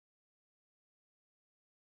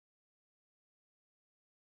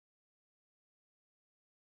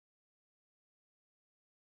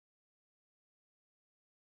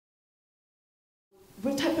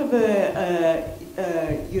What type of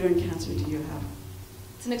uterine cancer do you have?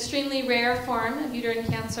 It's an extremely rare form of uterine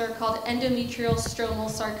cancer called endometrial stromal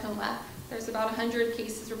sarcoma. There's about 100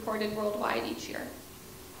 cases reported worldwide each year.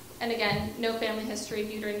 And again, no family history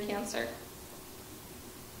of uterine cancer.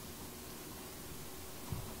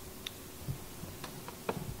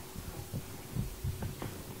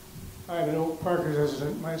 I'm an Oak Park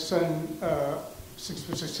resident. My son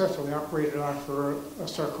successfully operated on for a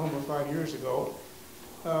sarcoma 5 years ago.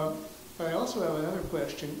 I also have another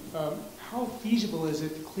question. How feasible is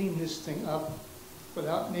it to clean this thing up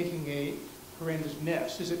without making a horrendous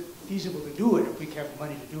mess? Is it feasible to do it if we have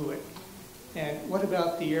money to do it? And what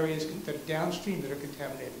about the areas that are downstream that are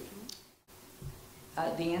contaminated?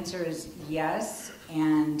 The answer is yes,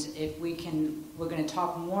 and if we can, we're going to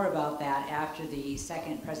talk more about that after the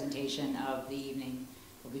second presentation of the evening.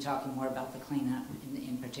 We'll be talking more about the cleanup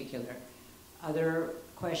in particular. Other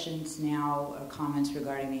questions now or comments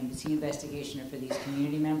regarding the embassy investigation or for these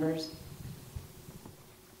community members?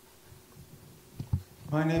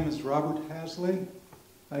 My name is Robert Hasley.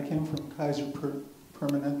 I came from Kaiser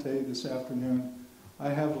Permanente this afternoon. I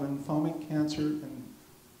have lymphomic cancer and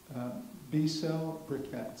B-cell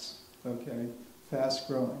briquettes, okay, fast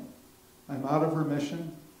growing. I'm out of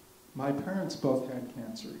remission. My parents both had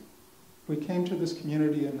cancer. We came to this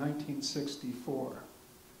community in 1964,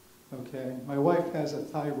 okay? My wife has a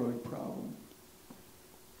thyroid problem.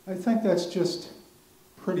 I think that's just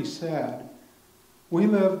pretty sad. We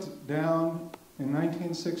lived down in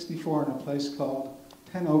 1964 in a place called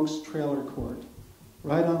Ten Oaks Trailer Court,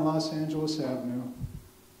 right on Los Angeles Avenue,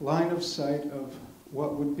 line of sight of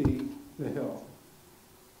what would be the hill.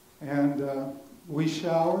 And we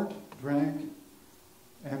showered, drank,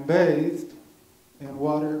 and bathed in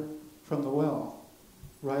water from the well,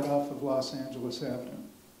 right off of Los Angeles Avenue.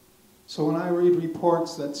 So when I read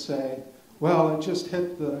reports that say, well, it just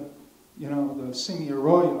hit the Simi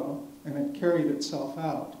Arroyo and it carried itself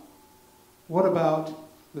out, what about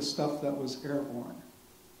the stuff that was airborne?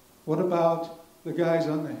 What about the guys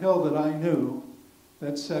on the hill that I knew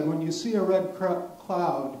that said, when you see a red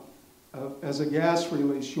cloud as a gas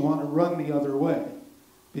release, you want to run the other way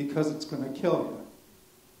because it's going to kill you?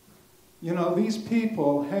 You know, these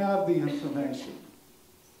people have the information.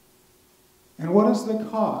 And what is the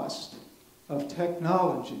cost of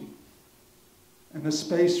technology and the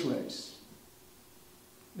space race?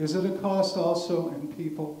 Is it a cost also in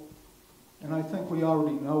people? And I think we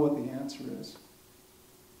already know what the answer is.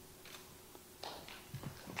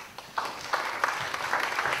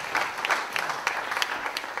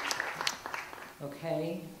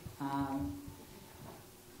 Okay.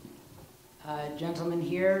 Gentleman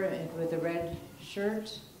here with the red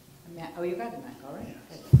shirt. Oh, you got the mic, all right.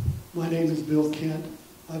 Yes. My name is Bill Kent.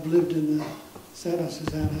 I've lived in the Santa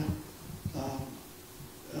Susana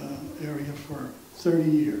area for 30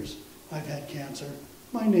 years. I've had cancer.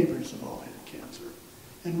 My neighbors have all had cancer.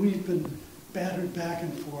 And we've been battered back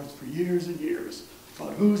and forth for years and years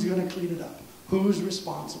about who's going to clean it up, who's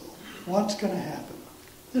responsible, what's going to happen.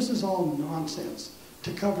 This is all nonsense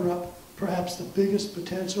to cover up perhaps the biggest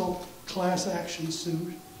potential class action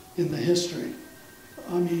suit in the history.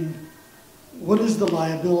 I mean, what is the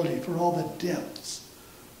liability for all the deaths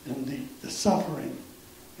and the suffering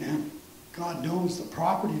and God knows the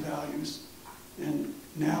property values and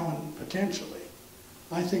now and potentially?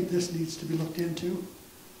 I think this needs to be looked into.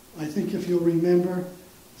 I think if you'll remember,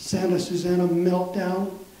 Santa Susana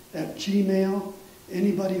Meltdown at Gmail,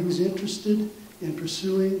 anybody who's interested in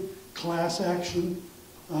pursuing class action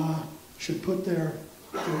should put their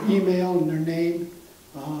email and their name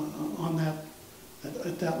on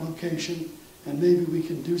at that location, and maybe we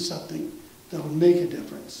can do something that will make a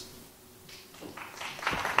difference.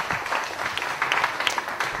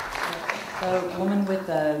 The woman with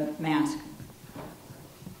the mask.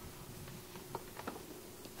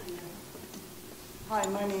 Hi,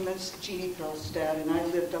 my name is Jeannie Perlstad, and I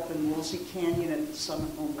lived up in Woolsey Canyon at the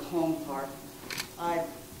Summit Mobile Home Park. I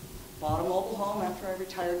bought a mobile home after I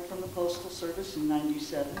retired from the Postal Service in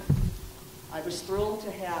 '97. I was thrilled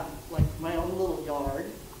to have like my own little yard,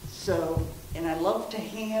 and I love to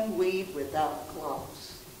hand weed without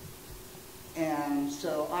gloves. And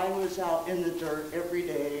so I was out in the dirt every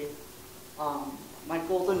day. My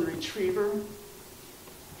golden retriever,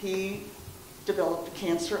 he developed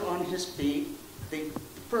cancer on his feet. The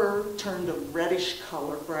fur turned a reddish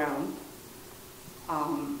color, brown.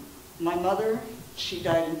 My mother, she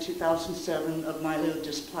died in 2007 of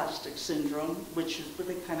myelodysplastic syndrome, which is what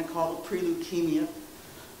they kind of call a pre-leukemia,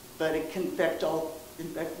 but it can affect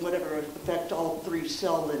all three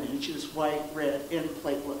cell lineages, white, red, and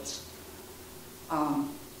platelets.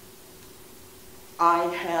 I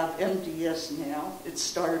have MDS now. It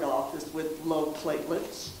started off with low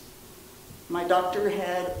platelets. My doctor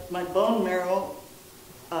had my bone marrow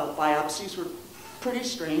biopsies were pretty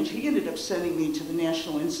strange. He ended up sending me to the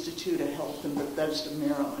National Institute of Health in Bethesda,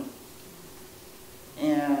 Maryland.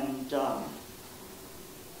 And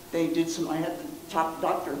they did some, I had the top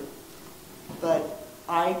doctor, but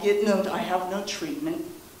I have no treatment.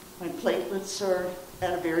 My platelets are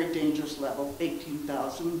at a very dangerous level,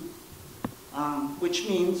 18,000, which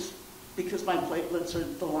means because my platelets are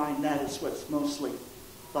the line, that is what's mostly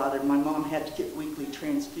bothered. My mom had to get weekly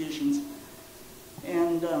transfusions.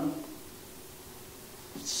 And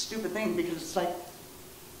it's a stupid thing because it's like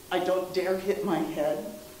I don't dare hit my head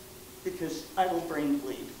because I will brain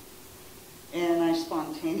bleed. And I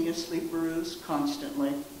spontaneously bruise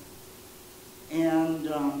constantly. And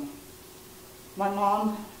my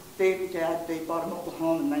mom, baby dad, they bought a mobile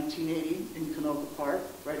home in 1980 in Canoga Park,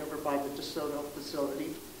 right over by the DeSoto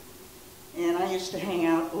facility. And I used to hang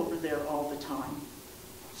out over there all the time.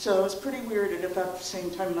 So it was pretty weird, and about the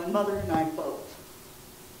same time, my mother and I both,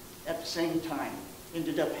 at the same time,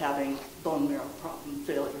 ended up having bone marrow problem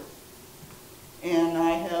failure. And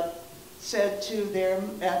I have said to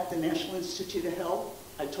them at the National Institute of Health,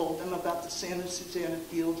 I told them about the Santa Susana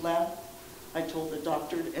Field Lab. I told the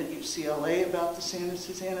doctor at UCLA about the Santa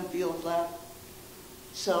Susana Field Lab.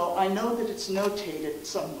 So I know that it's notated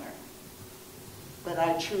somewhere. But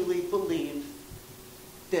I truly believe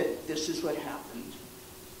that this is what happened.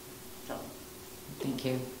 So. Thank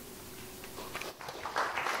you.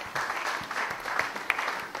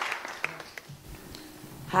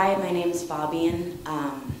 Hi, my name is Fabian.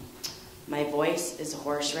 My voice is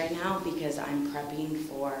hoarse right now because I'm prepping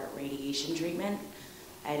for radiation treatment.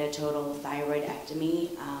 I had a total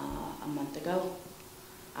thyroidectomy a month ago.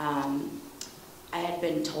 I had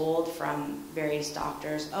been told from various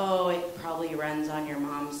doctors, oh, it probably runs on your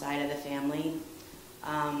mom's side of the family.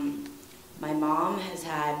 My mom has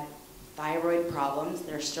had thyroid problems.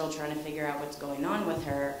 They're still trying to figure out what's going on with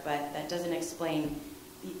her, but that doesn't explain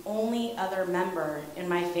the only other member in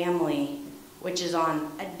my family, which is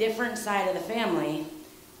on a different side of the family.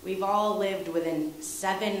 We've all lived within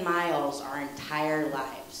 7 miles our entire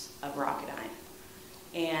lives of Rocketine.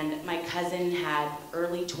 And my cousin had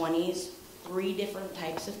early 20s, 3 different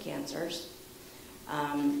types of cancers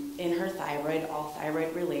in her thyroid, all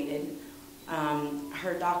thyroid related.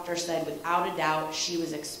 Her doctor said without a doubt she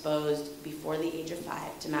was exposed before the age of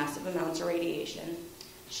 5 to massive amounts of radiation.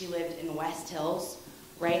 She lived in West Hills,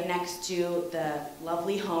 right next to the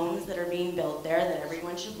lovely homes that are being built there that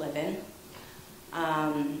everyone should live in.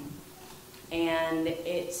 And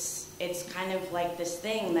it's kind of like this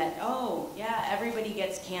thing that, oh, yeah, everybody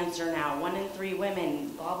gets cancer now. 1 in 3 women,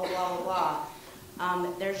 blah, blah, blah, blah, blah.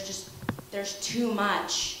 There's too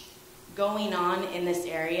much going on in this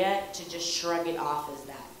area to just shrug it off as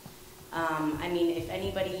that. I mean, if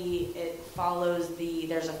anybody follows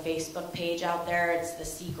there's a Facebook page out there, it's The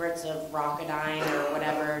Secrets of Rocketine or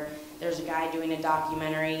whatever. There's a guy doing a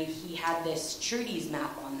documentary. He had this Trudy's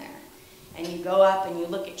map on there. And you go up and you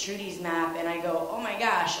look at Trudy's map, and I go, oh my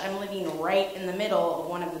gosh, I'm living right in the middle of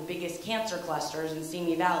one of the biggest cancer clusters in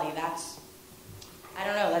Simi Valley. That's, I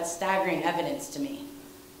don't know, that's staggering evidence to me.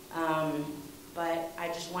 But I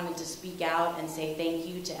just wanted to speak out and say thank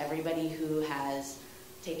you to everybody who has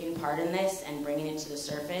taken part in this and bringing it to the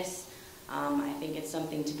surface. I think it's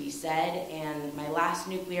something to be said. And my last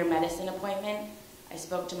nuclear medicine appointment, I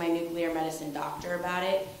spoke to my nuclear medicine doctor about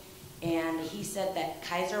it, and he said that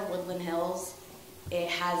Kaiser Woodland Hills, it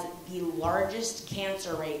has the largest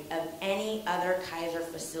cancer rate of any other Kaiser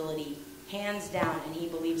facility, hands down, and he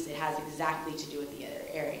believes it has exactly to do with the other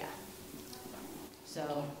area.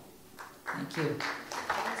 So, Thank you. Can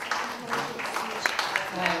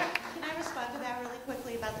I respond to that really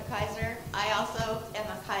quickly about the Kaiser? I also am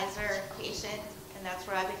a Kaiser patient, and that's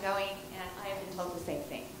where I've been going, and I have been told the same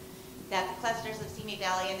thing, that the clusters of Simi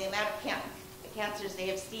Valley and the amount of cancers they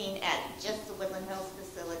have seen at just the Woodland Hills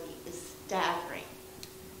facility is staggering.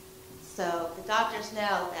 So the doctors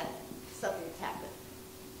know that something's happened.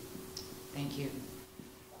 Thank you.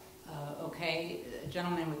 Okay, a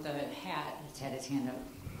gentleman with the hat has had his hand up.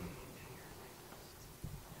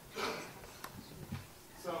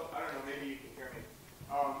 So, I don't know, maybe you can hear me.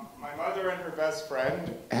 My mother and her best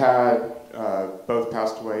friend had both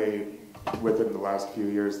passed away within the last few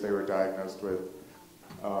years. They were diagnosed with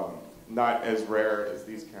not as rare as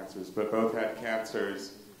these cancers, but both had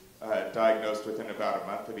cancers diagnosed within about a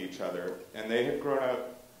month of each other. And they had grown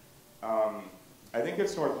up, I think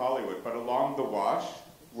it's North Hollywood, but along the Wash,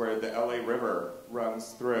 where the LA River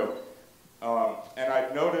runs through. And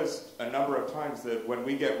I've noticed a number of times that when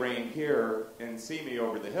we get rain here in Simi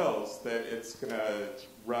over the hills, that it's going to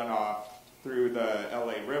run off through the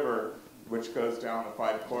LA River, which goes down the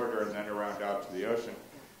 5 corridor and then around out to the ocean.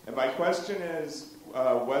 And my question is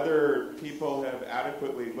whether people have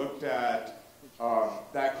adequately looked at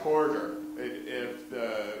that corridor. If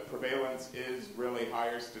the prevalence is really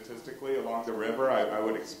higher statistically along the river, I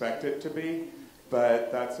would expect it to be.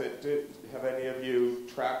 But that's it. Have any of you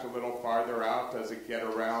tracked a little farther out? Does it get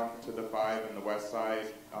around to the 5 and the west side?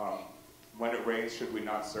 When it rains, should we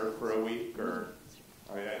not surf for a week? Or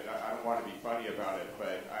I mean, I don't want to be funny about it,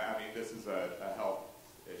 but I mean, this is a health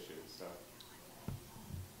issue. So.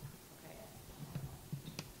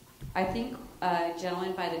 I think a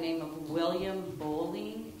gentleman by the name of William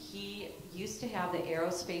Bowling, he used to have the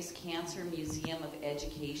Aerospace Cancer Museum of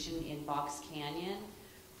Education in Box Canyon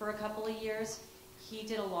for a couple of years. He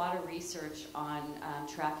did a lot of research on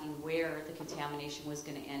tracking where the contamination was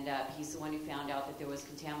going to end up. He's the one who found out that there was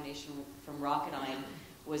contamination from rocketine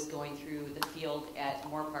was going through the field at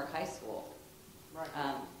Moore Park High School. Right.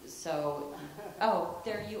 Oh,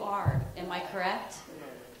 there you are. Am I correct?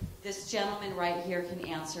 This gentleman right here can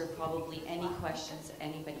answer probably any questions that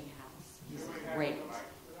anybody has. He's great.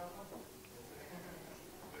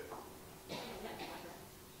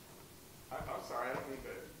 I'm sorry, I don't mean to.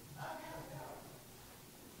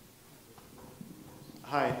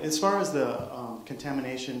 Hi. As far as the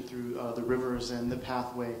contamination through the rivers and the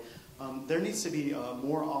pathway, there needs to be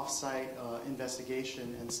more off-site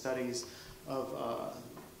investigation and studies of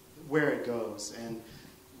where it goes. And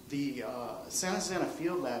the Santa Susana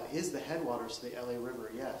Field Lab is the headwaters to the LA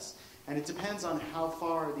River, yes. And it depends on how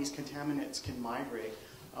far these contaminants can migrate.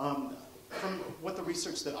 From what the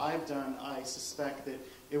research that I've done, I suspect that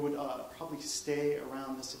it would probably stay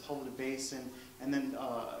around the Sepulveda Basin, and then,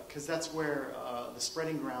 because that's where the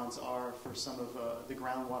spreading grounds are for some of the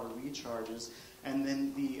groundwater recharges. And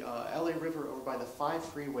then the LA River over by the 5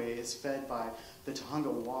 freeway is fed by the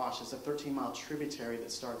Tujunga Wash. It's a 13-mile tributary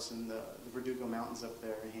that starts in the Verdugo Mountains up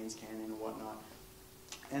there, Haines Canyon and whatnot.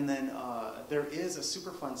 And then there is a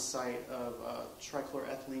Superfund site of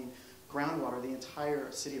trichloroethylene groundwater. The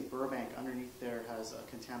entire city of Burbank underneath there has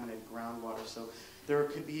contaminated groundwater. So there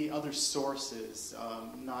could be other sources,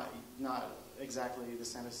 not exactly the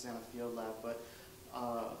Santa Susana Field Lab, but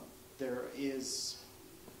there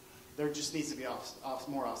just needs to be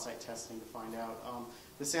more off-site testing to find out.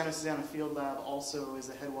 The Santa Susana Field Lab also is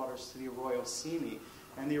the headwaters to the Arroyo Simi,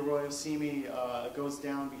 and the Arroyo Simi goes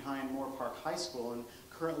down behind Moore Park High School, and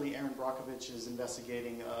currently Aaron Brockovich is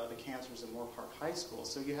investigating the cancers at Moore Park High School.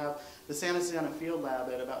 So you have the Santa Susana Field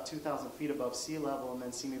Lab at about 2,000 feet above sea level, and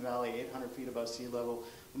then Simi Valley 800 feet above sea level,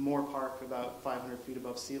 Moore Park about 500 feet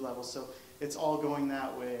above sea level. So it's all going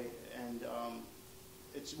that way, and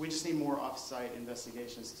we just need more off-site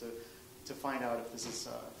investigations to find out if this is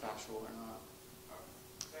factual or not.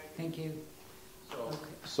 Thank you.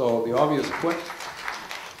 So the obvious question,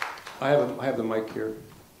 I have the mic here.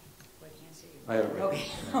 I have it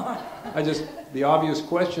right. Okay. The obvious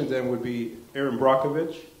question then would be, Erin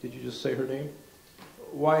Brockovich, did you just say her name?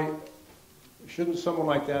 Why shouldn't someone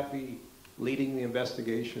like that be leading the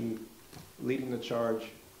investigation, leading the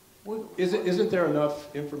charge? Isn't there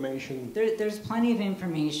enough information? There's plenty of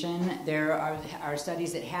information. There are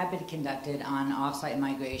studies that have been conducted on off-site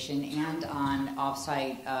migration and on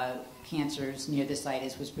off-site cancers near the site,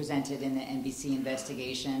 as was presented in the NBC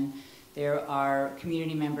investigation. There are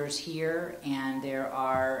community members here, and there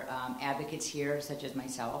are advocates here, such as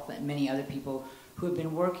myself and many other people who have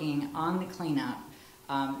been working on the cleanup.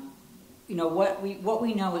 You know, what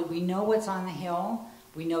we know is we know what's on the hill.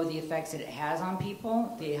 We know the effects that it has on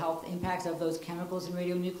people, the health impacts of those chemicals and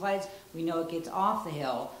radionuclides. We know it gets off the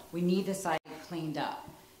hill. We need the site cleaned up.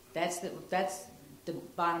 That's the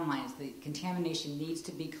bottom line, is the contamination needs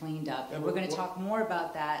to be cleaned up. And we're going to talk more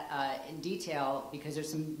about that in detail, because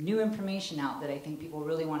there's some new information out that I think people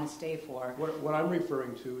really want to stay for. What I'm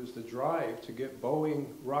referring to is the drive to get Boeing,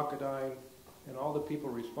 Rocketdyne, and all the people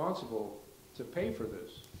responsible to pay for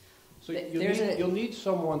this. So you'll need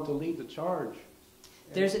someone to lead the charge.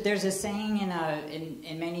 There's a saying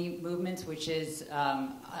in many movements, which is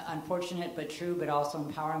unfortunate but true, but also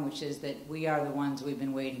empowering, which is that we are the ones we've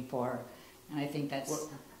been waiting for. And I think that's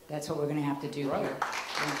what we're going to have to do here.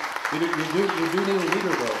 You do need a leader,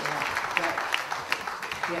 though.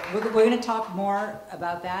 Yeah, we're going to talk more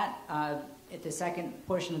about that at the second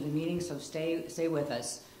portion of the meeting, so stay with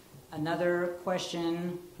us. Another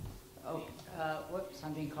question. Whoops,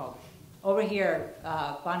 I'm being called. Over here,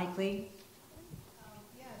 Bonnie Clee.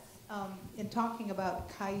 Yes. In talking about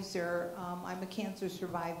Kaiser, I'm a cancer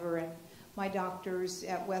survivor, and My doctors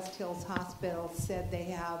at West Hills Hospital said they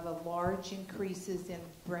have a large increases in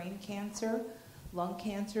brain cancer, lung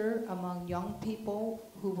cancer among young people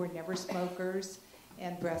who were never smokers,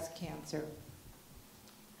 and breast cancer.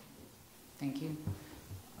 Thank you.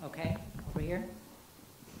 Okay, over here.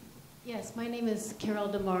 Yes, my name is Carol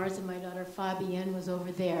DeMars, and my daughter Fabienne was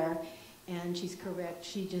over there, and she's correct.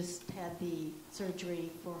 She just had the surgery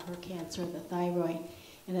for her cancer, the thyroid,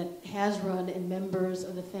 and it has run in members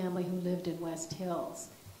of the family who lived in West Hills,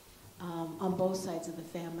 on both sides of the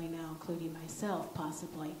family now, including myself,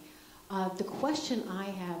 possibly. The question I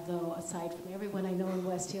have, though, aside from everyone I know in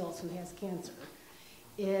West Hills who has cancer,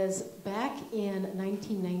 is back in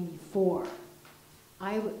 1994,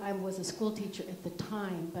 I was a school teacher at the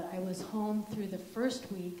time, but I was home through the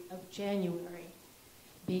first week of January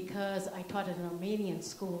because I taught at an Armenian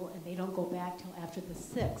school and they don't go back till after the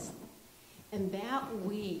 6th. And that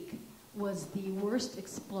week was the worst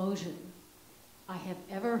explosion I have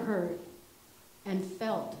ever heard and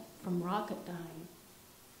felt from Rocketdyne.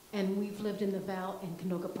 And we've lived in the Val in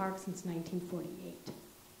Canoga Park since 1948,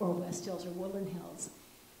 or West Hills or Woodland Hills.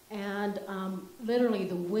 And literally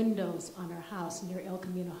the windows on our house near El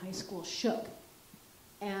Camino High School shook.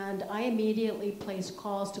 And I immediately placed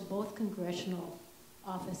calls to both congressional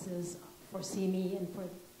offices for CME and for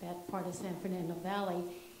that part of San Fernando Valley,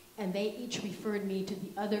 and they each referred me to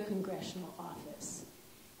the other congressional office.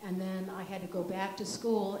 And then I had to go back to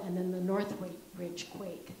school, and then the Northridge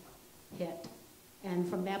quake hit. And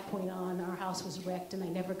from that point on, our house was wrecked, and I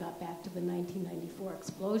never got back to the 1994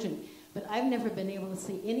 explosion. But I've never been able to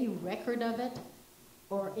see any record of it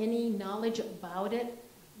or any knowledge about it,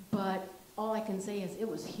 but all I can say is it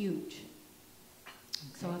was huge.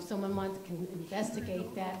 Okay. So if someone can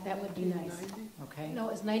investigate that, that would be nice. Okay. No,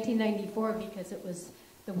 it was 1994 because it was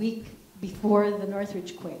the week before the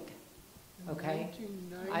Northridge quake. Okay.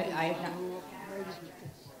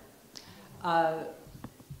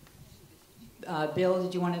 Bill,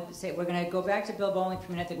 did you want to say, we're going to go back to Bill Bowling for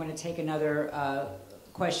a minute, they're going to take another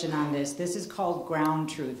question on this. This is called ground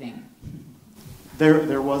truthing.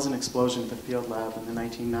 There was an explosion at the field lab in the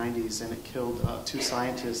 1990s, and it killed 2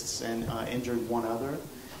 scientists and injured 1 other.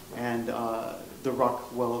 And the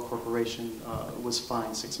Rockwell Corporation was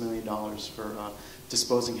fined $6 million for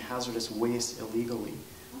disposing hazardous waste illegally.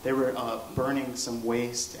 They were burning some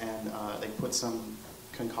waste, and they put some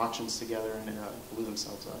concoctions together and blew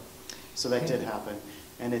themselves up. So that did happen,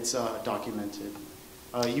 and it's documented.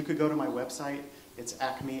 You could go to my website. It's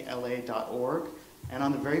acmela.org. And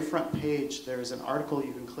on the very front page, there's an article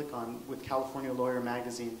you can click on with California Lawyer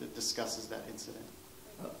Magazine that discusses that incident.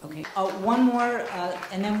 Okay. One more,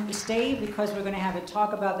 and then stay because we're going to have a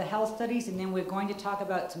talk about the health studies, and then we're going to talk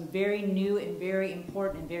about some very new and very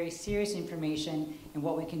important and very serious information and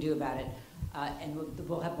what we can do about it. And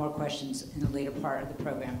we'll have more questions in the later part of the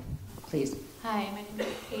program. Please. Hi, my name is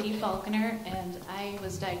Katie Falconer, and I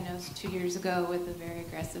was diagnosed 2 years ago with a very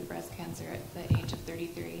aggressive breast cancer at the age of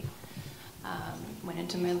 33. Went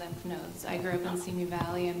into my lymph nodes. I grew up in Simi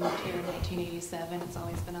Valley and moved here in 1987. It's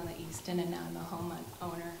always been on the East End, and now I'm a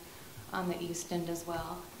homeowner on the East End as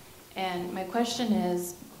well. And my question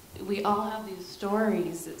is, we all have these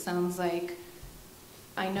stories. It sounds like,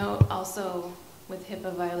 I know also with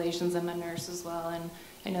HIPAA violations, I'm a nurse as well, and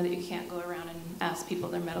I know that you can't go around and ask people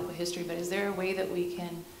their medical history, but is there a way that we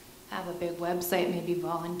can have a big website, maybe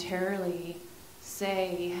voluntarily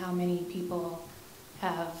say how many people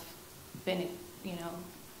have been,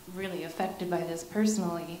 really affected by this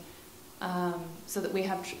personally, so that we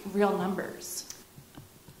have real numbers?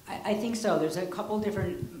 I think so. There's a couple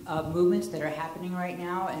different movements that are happening right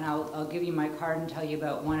now, and I'll give you my card and tell you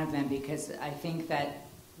about one of them, because I think that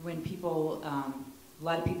when people, a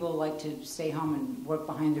lot of people like to stay home and work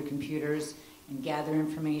behind their computers and gather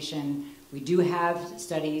information. We do have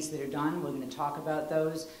studies that are done. We're going to talk about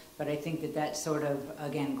those, but I think that sort of,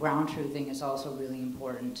 again, ground truthing is also really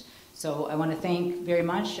important. So I want to thank very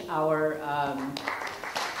much our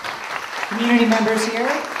community members here.